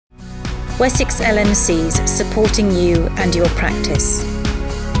Wessex LMCs, supporting you and your practice.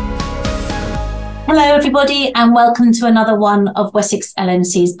 Hello everybody and welcome to another one of Wessex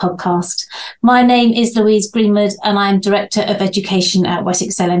LMC's podcast. My name is Louise Greenwood and I'm Director of Education at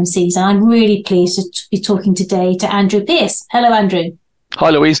Wessex LMCs, and I'm really pleased to be talking today to Andrew Pearce. Hello Andrew. Hi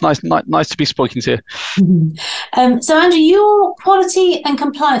Louise, nice to be speaking to you. So Andrew, you're Quality and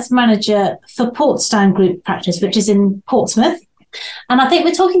Compliance Manager for Portstown Group Practice, which is in Portsmouth. And I think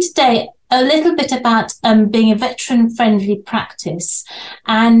we're talking today a little bit about being a veteran-friendly practice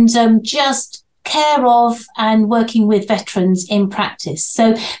and just care of and working with veterans in practice.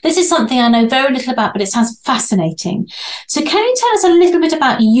 So this is something I know very little about, but it sounds fascinating. So can you tell us a little bit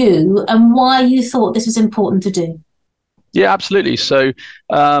about you and why you thought this was important to do? Yeah, absolutely. So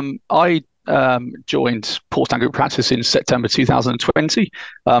I joined Portstown Group Practice in September 2020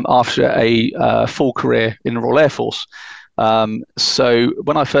 after a full career in the Royal Air Force. So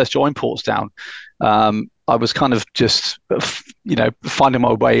when I first joined Portstown, I was kind of just, finding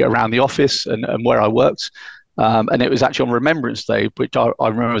my way around the office and where I worked. And it was actually on Remembrance Day, which I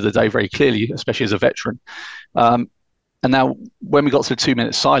remember the day very clearly, especially as a veteran. And now when we got to the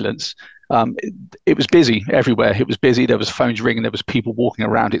 2-minute silence, it was busy everywhere. It was busy. There was phones ringing. There was people walking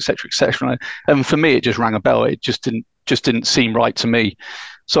around, et cetera, et cetera. And for me, it just rang a bell. It just didn't seem right to me.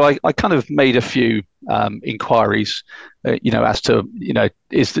 So I kind of made a few inquiries, as to,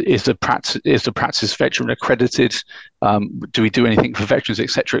 is the practice veteran accredited? Do we do anything for veterans, et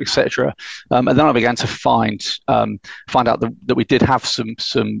cetera, et cetera? And then I began to find out that we did have some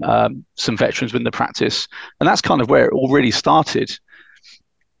veterans within the practice, and that's kind of where it all really started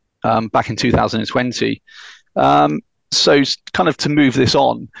back in 2020. So kind of to move this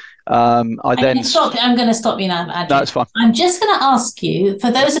on, I'm going to stop you now, Andrew. No, it's fine. I'm just going to ask you, for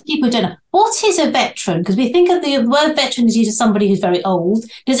those of people who don't know, what is a veteran? Because we think of the word veteran as used as somebody who's very old.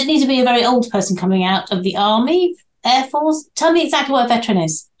 Does it need to be a very old person coming out of the Army, Air Force? Tell me exactly what a veteran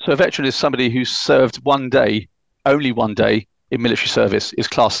is. So a veteran is somebody who served one day, only one day, in military service, is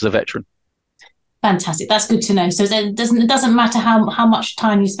classed as a veteran. Fantastic. That's good to know. So it doesn't matter how much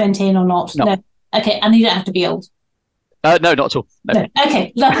time you spent in or not. No. Okay, and you don't have to be old. No, not at all. No.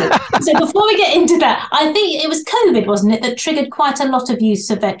 Okay, lovely. So before we get into that, I think it was COVID, wasn't it, that triggered quite a lot of use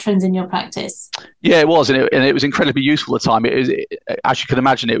of veterans in your practice? Yeah, it was, and it was incredibly useful at the time. As you can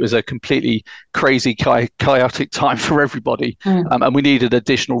imagine, it was a completely crazy, chaotic time for everybody, and we needed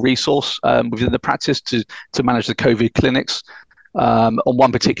additional resource within the practice to manage the COVID clinics. On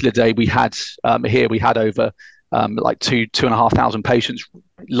one particular day, we had over like 2,500 patients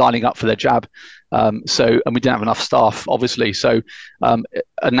lining up for their jab. And we didn't have enough staff, obviously. So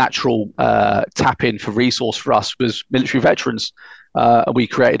a natural tap in for resource for us was military veterans. We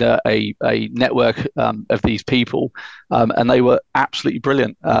created a network of these people, and they were absolutely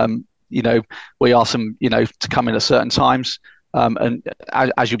brilliant. We asked them, to come in at certain times. And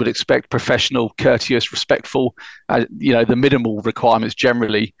as you would expect, professional, courteous, respectful, the minimal requirements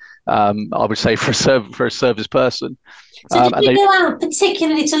generally, I would say, for a service person. So did you go out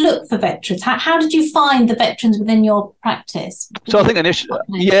particularly to look for veterans? How did you find the veterans within your practice? So I think initially,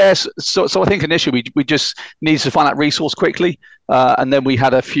 yes. So I think initially we just needed to find that resource quickly, and then we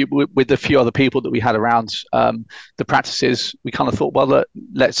had a few other people that we had around the practices. We kind of thought, well,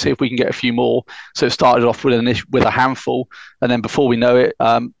 let's see if we can get a few more. So it started off with a handful, and then before we know it,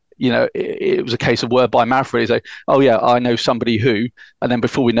 it was a case of word by mouth, really. Say, oh yeah, I know somebody who, and then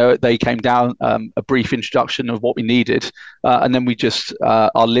before we know it, they came down, a brief introduction of what we needed, and then we just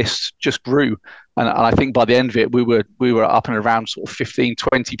our list just grew, and I think by the end of it, we were up and around sort of 15,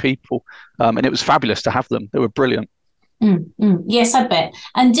 20 people, and it was fabulous to have them. They were brilliant. Yes, I bet.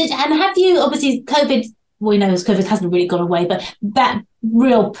 And have you, obviously COVID, we know as COVID hasn't really gone away, but that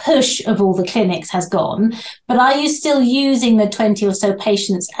real push of all the clinics has gone. But are you still using the 20 or so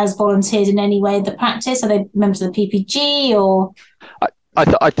patients as volunteers in any way in the practice? Are they members of the PPG or?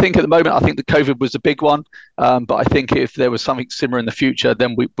 I think at the moment, I think the COVID was the big one. But I think if there was something similar in the future,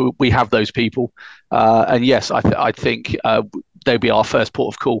 then we have those people. And yes, I think they'd be our first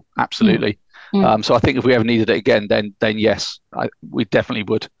port of call. Absolutely. So I think if we ever needed it again, then yes, we definitely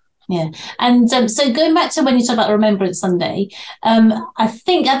would. Yeah, and so going back to when you talk about Remembrance Sunday, I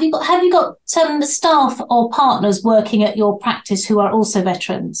think have you got staff or partners working at your practice who are also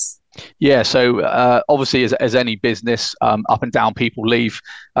veterans? Yeah, so obviously as any business, up and down people leave,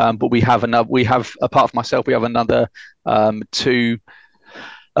 but we have apart from myself, we have another two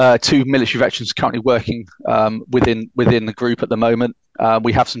military veterans currently working within the group at the moment.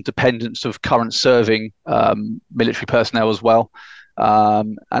 We have some dependents of current serving military personnel as well.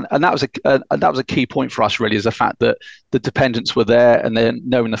 And that was a key point for us, really, is the fact that the dependents were there, and then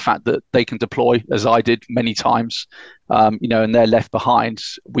knowing the fact that they can deploy, as I did many times, and they're left behind.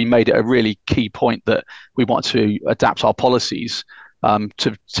 We made it a really key point that we want to adapt our policies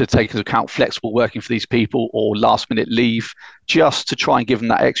to take into account flexible working for these people or last minute leave, just to try and give them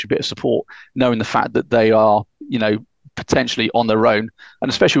that extra bit of support, knowing the fact that they are, potentially on their own.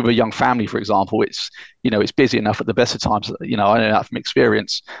 And especially with a young family, for example, it's busy enough at the best of times. I know that from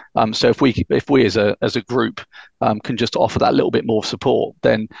experience. So if we as a group can just offer that little bit more support,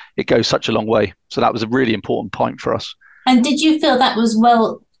 then it goes such a long way. So that was a really important point for us. And did you feel that was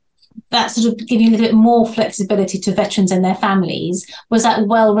that sort of giving a little bit more flexibility to veterans and their families? Was that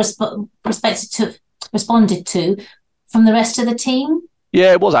well responded to from the rest of the team?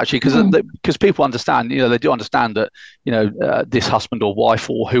 Yeah, it was actually, because people understand, they do understand that, this husband or wife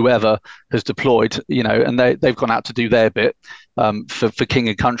or whoever has deployed, and they've gone out to do their bit for king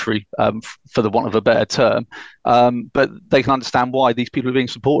and country, for the want of a better term. But they can understand why these people are being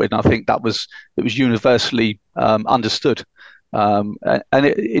supported. And I think it was universally understood. And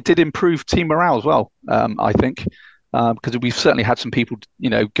it did improve team morale as well, I think, because we've certainly had some people,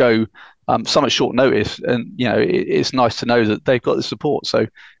 go some at short notice, and it's nice to know that they've got the support. So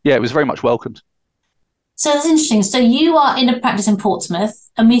yeah, it was very much welcomed. So that's interesting. So you are in a practice in Portsmouth,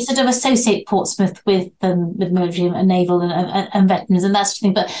 and we sort of associate Portsmouth with military and naval and veterans and that sort of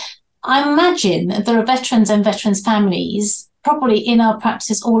thing. But I imagine that there are veterans and veterans' families probably in our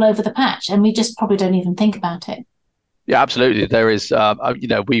practices all over the patch, and we just probably don't even think about it. Yeah, absolutely. There is,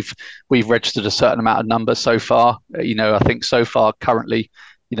 we've registered a certain amount of numbers so far. I think so far currently,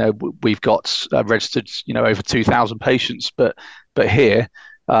 we've got registered, over 2,000 patients. But here,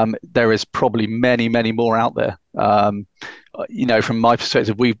 there is probably many, many more out there. From my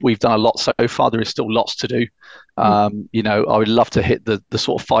perspective, we've done a lot so far. There is still lots to do. I would love to hit the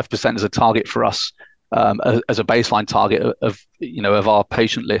sort of 5% as a target for us, as a baseline target of our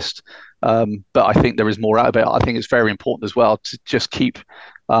patient list. But I think there is more out of it. I think it's very important as well to just keep,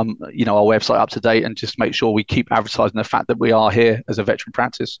 our website up to date, and just make sure we keep advertising the fact that we are here as a veteran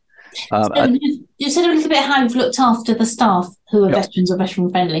practice. So you said a little bit how you've looked after the staff who are veterans or veteran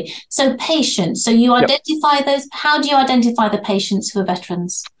friendly. So patients, so you identify those. How do you identify the patients who are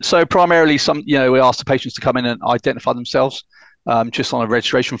veterans? So primarily, we ask the patients to come in and identify themselves, just on a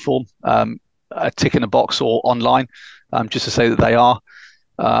registration form, a tick in a box or online, just to say that they are.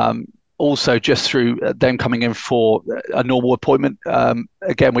 Also, just through them coming in for a normal appointment.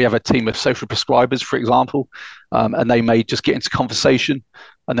 Again, we have a team of social prescribers, for example, and they may just get into conversation,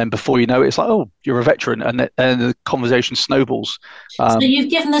 and then before you know it, it's like, oh, you're a veteran, and the conversation snowballs. So you've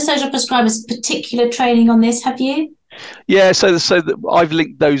given the social prescribers particular training on this, have you? Yeah, so I've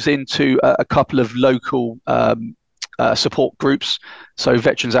linked those into a couple of local support groups. So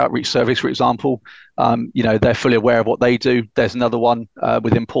Veterans Outreach Service, for example, they're fully aware of what they do. There's another one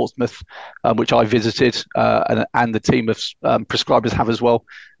within Portsmouth, which I visited, and the team of prescribers have as well,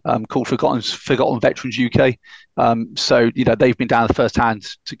 called Forgotten Veterans UK. So they've been down first hand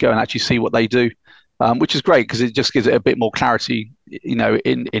to go and actually see what they do, which is great, because it just gives it a bit more clarity,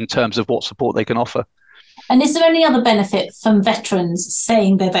 in terms of what support they can offer. And is there any other benefit from veterans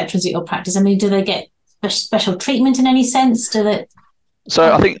saying they're veterans at your practice? I mean, do they get special treatment in any sense?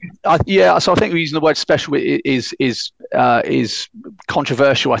 So I think using the word special is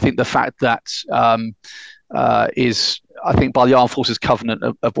controversial. I think the fact that is, I think, by the Armed Forces Covenant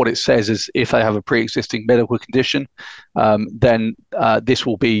of what it says is, if they have a pre-existing medical condition, then this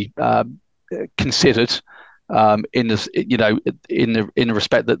will be considered in the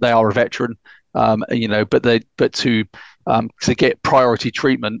respect that they are a veteran. But to get priority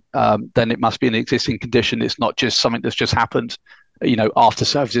treatment, then it must be an existing condition. It's not just something that's just happened, after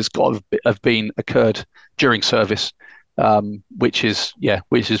service. It's got to have been occurred during service, which is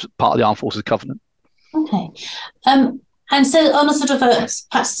part of the Armed Forces Covenant. Okay. And so on a sort of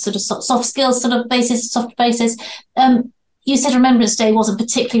perhaps sort of soft skills soft basis, you said Remembrance Day wasn't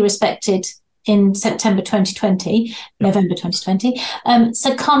particularly respected in September 2020, November 2020.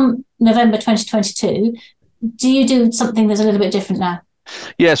 So come November 2022, do you do something that's a little bit different now?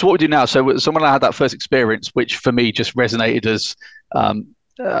 Yeah, so what we do now, so when I had that first experience, which for me just resonated as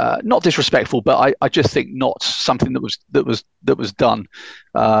not disrespectful, but I just think not something that was done.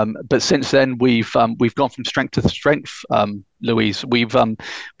 But since then, we've gone from strength to strength, Louise.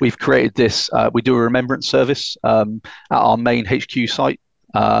 We've created this. We do a remembrance service at our main HQ site,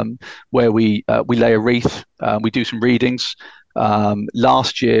 where we lay a wreath. We do some readings.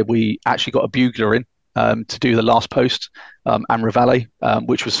 Last year, we actually got a bugler in. to do the last post, Amravale,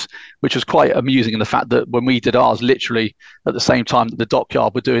 which was quite amusing in the fact that when we did ours, literally at the same time that the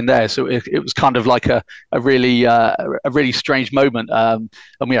dockyard were doing theirs, so it was kind of like a really strange moment, and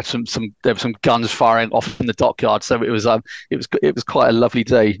we had there were some guns firing off in the dockyard, so it was quite a lovely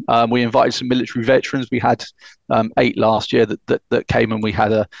day. We invited some military veterans. We had 8 last year that came, and we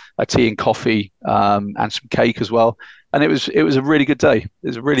had a tea and coffee and some cake as well. And it was a really good day. It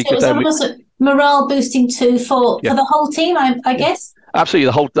was a really good day. It was morale boosting too for the whole team, I guess.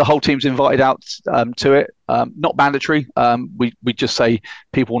 Absolutely, the whole team's invited out to it. Not mandatory. We just say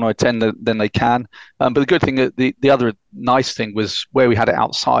people want to attend, then they can. But the good thing, the other nice thing was where we had it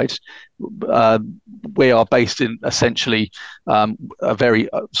outside. We are based in essentially a very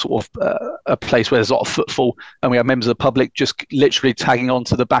sort of a place where there's a lot of footfall, and we have members of the public just literally tagging on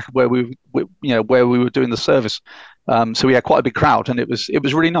to the back of where we were doing the service. So we had quite a big crowd, and it was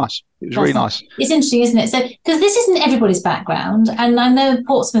really nice. It was really nice. It's interesting, isn't it? So because this isn't everybody's background, and I know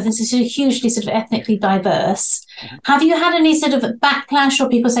Portsmouth is hugely sort of ethnically diverse. Mm-hmm. Have you had any sort of backlash, or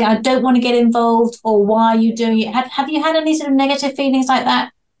people saying, "I don't want to get involved," or "Why are you doing it"? Have you had any sort of negative feelings like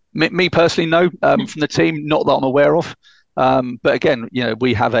that? Me personally, no. From the team, not that I'm aware of. But again,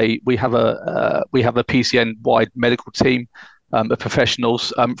 we have a PCN wide medical team of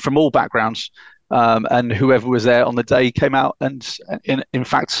professionals from all backgrounds. And whoever was there on the day came out, and in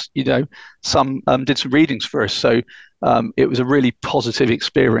fact, some did some readings for us. So it was a really positive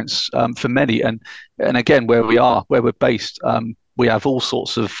experience for many. And again, where we're based, we have all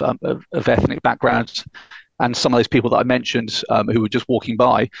sorts of ethnic backgrounds. And some of those people that I mentioned who were just walking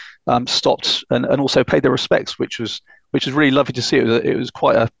by stopped and also paid their respects, which was really lovely to see. It was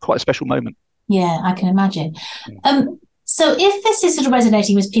quite a special moment. Yeah, I can imagine. So if this is sort of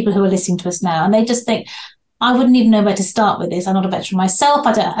resonating with people who are listening to us now, and they just think, I wouldn't even know where to start with this. I'm not a veteran myself.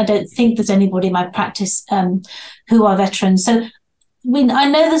 I don't think there's anybody in my practice who are veterans. So I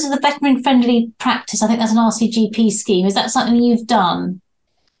know there's a veteran friendly practice. I think that's an RCGP scheme. Is that something you've done?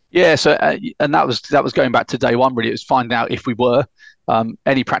 Yeah. So and that was going back to day one. Really, it was finding out if we were.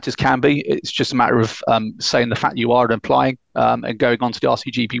 Any practice can be. It's just a matter of saying the fact you are and applying and going onto the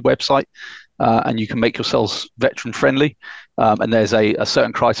RCGP website. And you can make yourselves veteran friendly, and there's a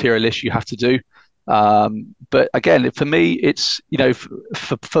certain criteria list you have to do. But again, for me, it's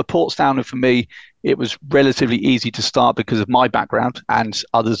for Portsdown, and for me, it was relatively easy to start because of my background and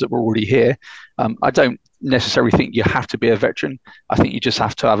others that were already here. I don't necessarily think you have to be a veteran. I think you just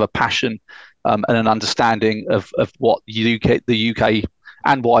have to have a passion and an understanding of what the UK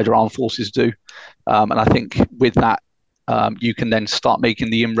and wider armed forces do. And I think with that, you can then start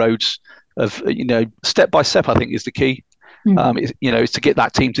making the inroads of step by step. I think is the key. Is to get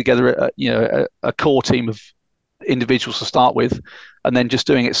that team together, a core team of individuals to start with, and then just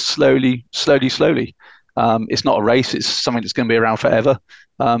doing it slowly. It's not a race. It's something that's going to be around forever.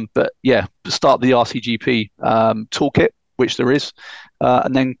 But yeah, start the RCGP toolkit, which there is,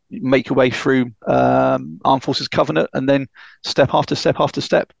 and then make your way through Armed Forces Covenant, and then step after step after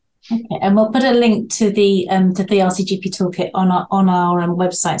step. Okay, and we'll put a link to the RCGP toolkit on our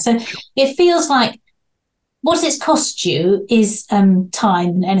website. So it feels like what it's cost you is time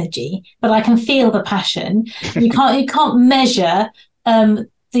and energy, but I can feel the passion. You can't measure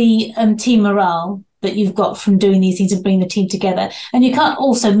the team morale that you've got from doing these things and bringing the team together, and you can't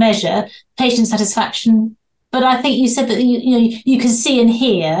also measure patient satisfaction. But I think you said that you can see and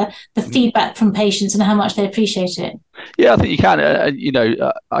hear the feedback from patients and how much they appreciate it. Yeah, I think you can.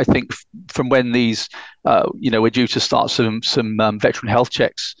 I think from when these, we're due to start some veteran health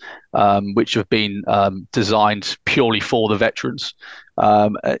checks, which have been designed purely for the veterans.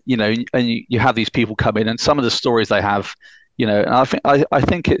 And you have these people come in, and some of the stories they have, and I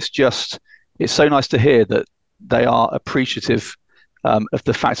think it's so nice to hear that they are appreciative of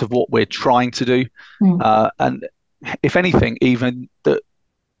the fact of what we're trying to do, and if anything, even that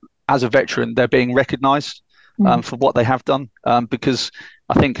as a veteran, they're being recognised for what they have done, because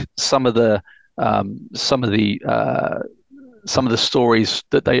I think some of the stories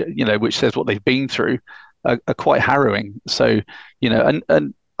that they, which says what they've been through, are quite harrowing. So,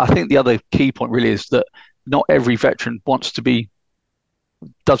 and I think the other key point really is that not every veteran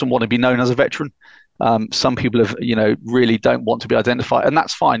doesn't want to be known as a veteran. Some people really don't want to be identified, and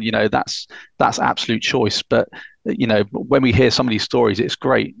that's fine. That's absolute choice. But when we hear some of these stories, it's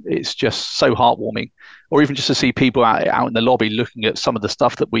great. It's just so heartwarming, or even just to see people out in the lobby looking at some of the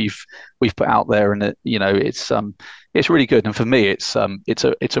stuff that we've put out there, and it's really good. And for me, it's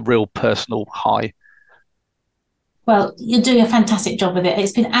a real personal high. Well, you're doing a fantastic job with it.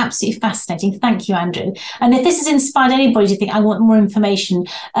 It's been absolutely fascinating. Thank you, Andrew. And if this has inspired anybody to think, I want more information,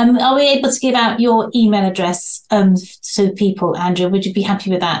 are we able to give out your email address to people, Andrew? Would you be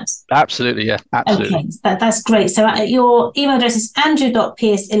happy with that? Absolutely, yeah, absolutely. Okay, that's great. So your email address is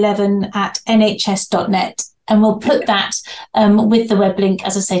andrew.pierce11@nhs.net. And we'll put that with the web link,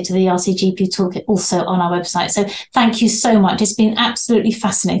 as I say, to the RCGP Toolkit also on our website. So thank you so much. It's been absolutely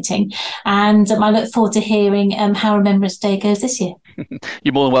fascinating. And I look forward to hearing how Remembrance Day goes this year.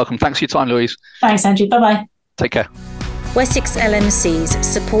 You're more than welcome. Thanks for your time, Louise. Thanks, Andrew. Bye-bye. Take care. Wessex LMCs,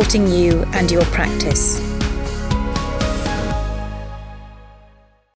 supporting you and your practice.